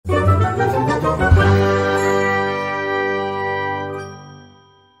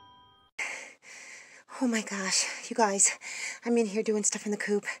my gosh, you guys, I'm in here doing stuff in the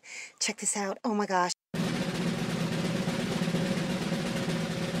coop. Check this out. Oh my gosh.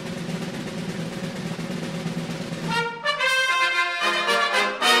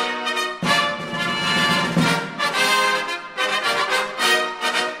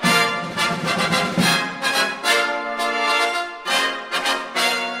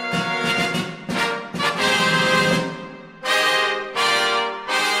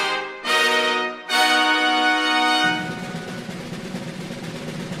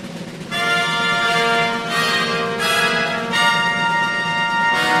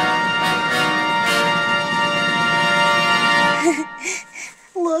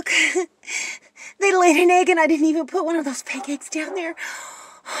 Look, they laid an egg and I didn't even put one of those fake eggs down there.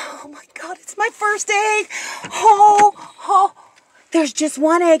 Oh my God, it's my first egg. Oh, there's just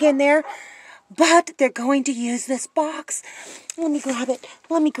one egg in there, but they're going to use this box. Let me grab it.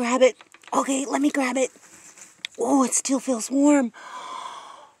 Okay, let me grab it. Oh, it still feels warm.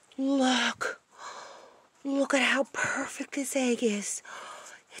 Look at how perfect this egg is.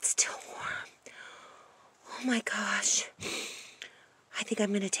 It's still warm. Oh my gosh. I think I'm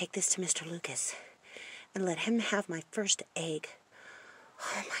going to take this to Mr. Lucas and let him have my first egg.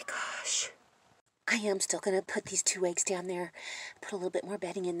 Oh my gosh. I am still going to put these 2 eggs down there, put a little bit more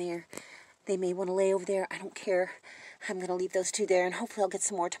bedding in there. They may want to lay over there. I don't care. I'm going to leave those 2 there, and hopefully I'll get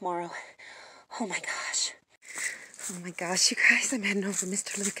some more tomorrow. Oh my gosh. Oh my gosh, you guys, I'm heading over to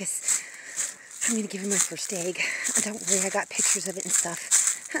Mr. Lucas. I'm going to give him my first egg. Don't worry, I got pictures of it and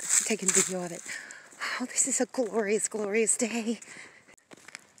stuff. I'm taking video of it. Oh, this is a glorious, glorious day.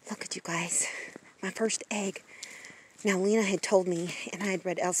 Look at you guys. My first egg. Now, Lena had told me, and I had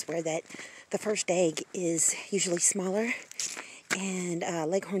read elsewhere, that the first egg is usually smaller, and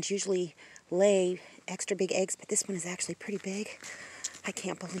leghorns usually lay extra big eggs, but this one is actually pretty big. I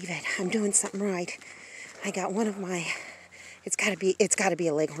can't believe it. I'm doing something right. I got one of my... It's got to be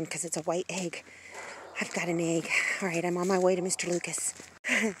a leghorn because it's a white egg. I've got an egg. All right, I'm on my way to Mr. Lucas.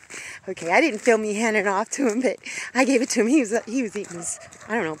 Okay, I didn't film me handing it off to him, but I gave it to him. He was eating his,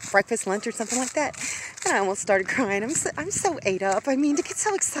 I don't know, breakfast, lunch, or something like that. And I almost started crying. I'm so ate up. I mean, to get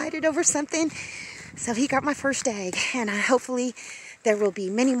so excited over something. So he got my first egg, and hopefully there will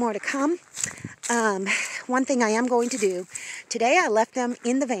be many more to come. One thing I am going to do, today I left them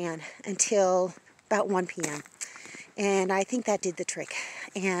in the van until about 1 p.m. And I think that did the trick.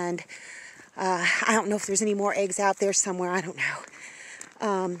 And I don't know if there's any more eggs out there somewhere. I don't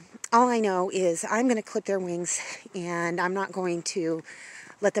know. All I know is I'm going to clip their wings, and I'm not going to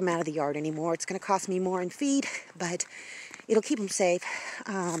let them out of the yard anymore. It's going to cost me more in feed, but it'll keep them safe.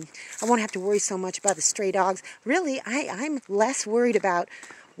 I won't have to worry so much about the stray dogs. Really, I'm less worried about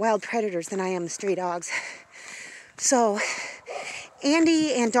wild predators than I am the stray dogs. So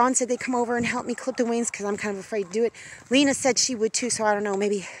Andy and Dawn said they'd come over and help me clip the wings because I'm kind of afraid to do it. Lena said she would too, so I don't know,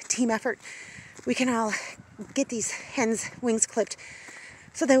 maybe team effort. We can all get these hens' wings clipped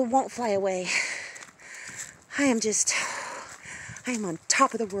so they won't fly away. I am on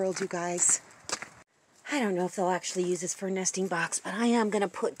top of the world, you guys. I don't know if they'll actually use this for a nesting box, but I am going to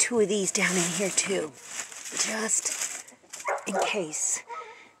put 2 of these down in here too, just in case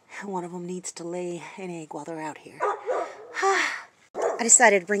one of them needs to lay an egg while they're out here. I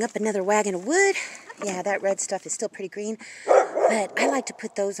decided to bring up another wagon of wood. Yeah, that red stuff is still pretty green, but I like to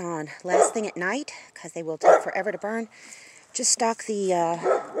put those on last thing at night because they will take forever to burn. Just stock the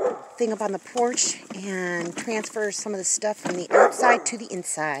thing up on the porch and transfer some of the stuff from the outside to the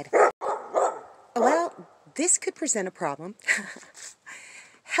inside. Well, this could present a problem.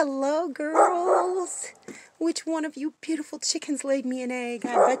 Hello, girls. Which one of you beautiful chickens laid me an egg?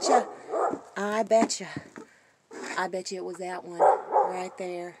 I betcha it was that one right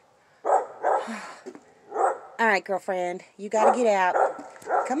there. All right, girlfriend, you gotta get out.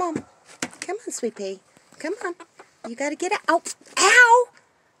 Come on, sweet pea. Come on, you gotta get out. Oh, ow!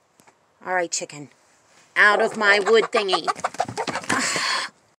 All right, chicken, out of my wood thingy.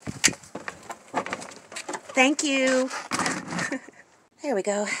 Thank you. There we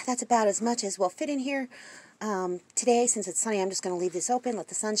go. That's about as much as will fit in here. Today, since it's sunny, I'm just going to leave this open, let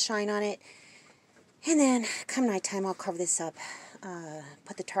the sun shine on it. And then, come nighttime, I'll cover this up.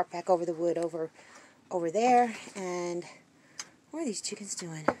 Put the tarp back over the wood over there. And what are these chickens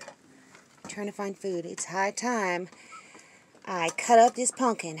doing? Trying to find food. It's high time I cut up this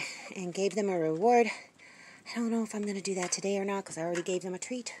pumpkin and gave them a reward. I don't know if I'm going to do that today or not because I already gave them a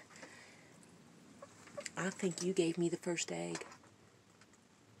treat. I think you gave me the first egg.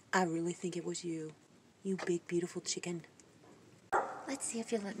 I really think it was you. You big, beautiful chicken. Let's see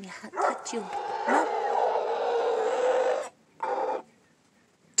if you'll let me touch you. No.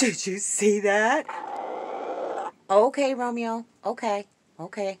 Did you see that? Okay, Romeo. Okay.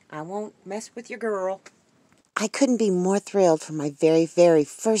 Okay. I won't mess with your girl. I couldn't be more thrilled for my very, very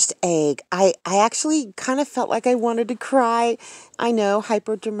first egg. I actually kind of felt like I wanted to cry. I know,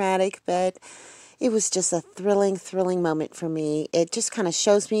 hyper dramatic, but it was just a thrilling, thrilling moment for me. It just kind of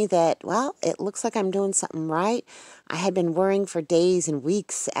shows me that, well, it looks like I'm doing something right. I had been worrying for days and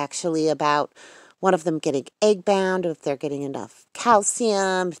weeks, actually, about one of them getting egg bound, if they're getting enough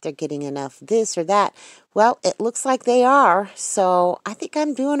calcium, if they're getting enough this or that. Well, it looks like they are, so I think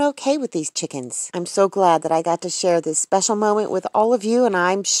I'm doing okay with these chickens. I'm so glad that I got to share this special moment with all of you, and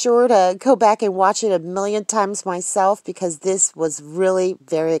I'm sure to go back and watch it a million times myself because this was really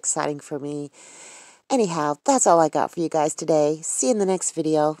very exciting for me. Anyhow, that's all I got for you guys today. See you in the next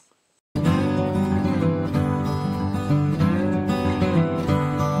video.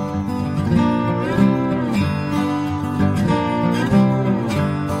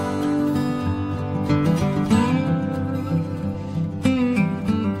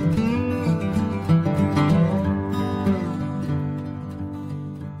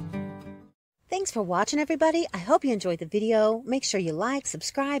 Thanks for watching, everybody. I hope you enjoyed the video. Make sure you like,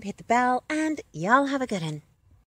 subscribe, hit the bell, and y'all have a good one.